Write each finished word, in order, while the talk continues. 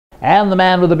And the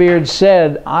man with the beard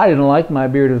said, I didn't like my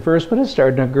beard at first, but it's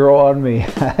starting to grow on me.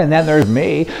 And then there's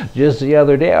me. Just the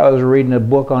other day I was reading a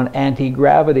book on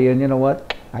anti-gravity, and you know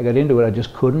what? I got into it. I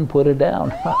just couldn't put it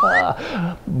down.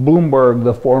 Bloomberg,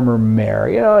 the former mayor,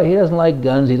 you know, he doesn't like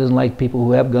guns. He doesn't like people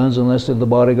who have guns unless they're the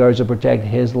bodyguards to protect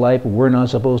his life. We're not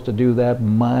supposed to do that.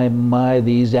 My,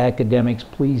 these academics,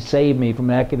 please save me from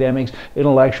academics,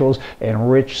 intellectuals, and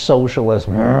rich socialists.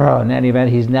 In any event,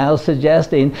 he's now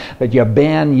suggesting that you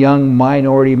ban young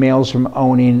minority males from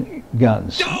owning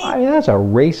guns. I mean, that's a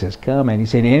racist comment.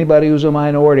 He's saying anybody who's a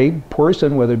minority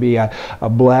person, whether it be a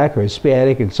black or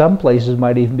Hispanic, in some places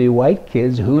might even be white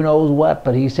kids, who knows what,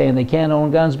 but he's saying they can't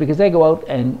own guns because they go out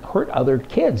and hurt other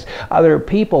kids, other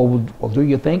people. Well, do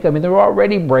you think? I mean, they're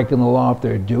already breaking the law if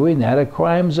they're doing that. A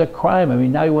crime's a crime. I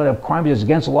mean, now you want to have crimes. It's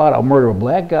against a lot of murder of a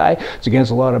black guy. It's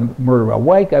against a lot of murder of a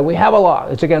white guy. We have a law.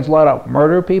 It's against a lot of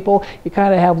murder people. You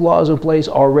kind of have laws in place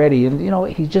already. And, you know,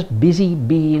 he's just busy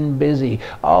being busy.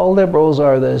 All liberals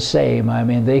are the same. I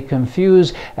mean, they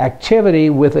confuse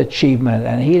activity with achievement.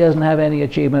 And he doesn't have any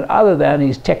achievement other than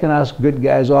he's ticking us good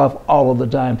guys off all of the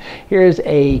time. Here's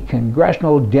a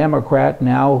congressional Democrat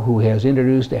now who has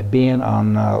introduced a ban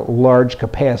on large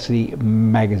capacity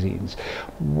magazines.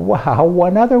 Wow,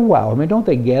 another wow. I mean, don't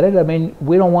they get it? I mean,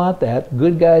 we don't want that.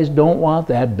 Good guys don't want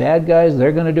that. Bad guys,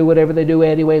 they're going to do whatever they do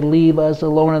anyway. Leave us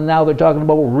alone. And now they're talking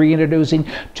about reintroducing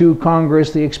to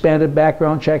Congress the expanded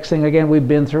background checks thing. Again, we've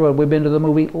been through it. We've been to the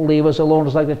movie. Leave us alone.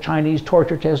 It's like the Chinese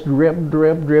torture test. Drip,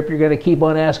 drip, drip. You're going to keep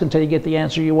on asking until you get the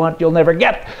answer you want. You'll never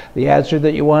get the answer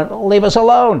that you want. Leave us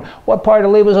alone. What part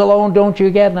of leave us alone don't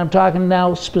you get? And I'm talking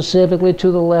now specifically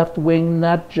to the left-wing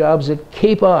nut jobs that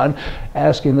keep on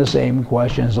asking the same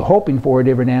questions, hoping for a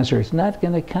different answer. It's not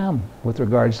going to come with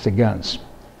regards to guns.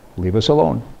 Leave us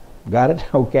alone. Got it?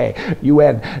 Okay.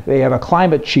 UN, they have a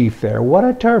climate chief there. What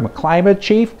a term. A climate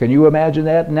chief? Can you imagine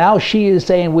that? Now she is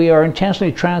saying we are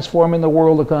intentionally transforming the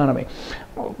world economy.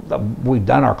 We've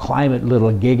done our climate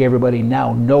little gig. Everybody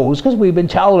now knows, because we've been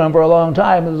telling them for a long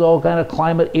time there's all kind of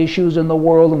climate issues in the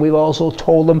world, and we've also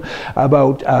told them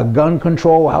about gun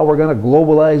control, how we're going to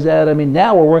globalize that. I mean,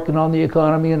 now we're working on the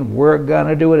economy, and we're going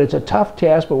to do it. It's a tough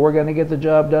task, but we're going to get the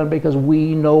job done because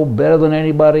we know better than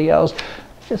anybody else.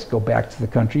 Just go back to the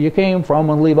country you came from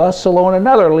and leave us alone.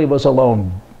 Another leave us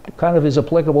alone kind of is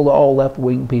applicable to all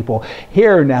left-wing people.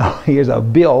 Here now, here's a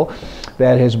bill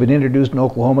that has been introduced in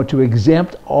Oklahoma to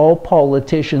exempt all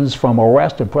politicians from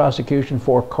arrest and prosecution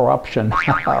for corruption.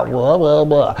 Blah, blah,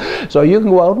 blah. So you can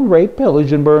go out and rape,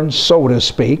 pillage, and burn, so to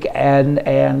speak, and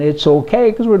it's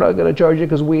okay because we're not going to charge you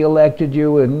because we elected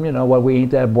you, and you know what, we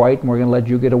ain't that bright, and we're going to let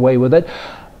you get away with it.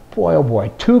 Boy, oh boy,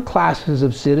 two classes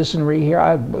of citizenry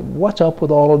here. What's up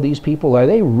with all of these people? Are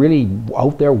they really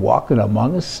out there walking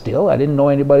among us still? I didn't know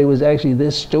anybody was actually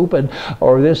this stupid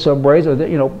or this brazen,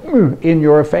 you know, in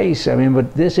your face. I mean,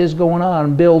 but this is going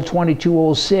on. Bill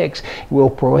 2206 will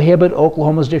prohibit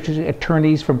Oklahoma's district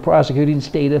attorneys from prosecuting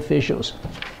state officials.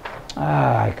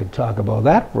 I could talk about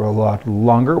that for a lot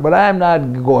longer, but I'm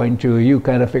not going to. You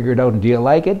kind of figure it out, and do you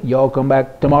like it? Y'all come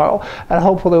back tomorrow, and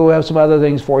hopefully we'll have some other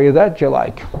things for you that you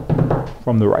like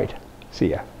from the right.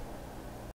 See ya.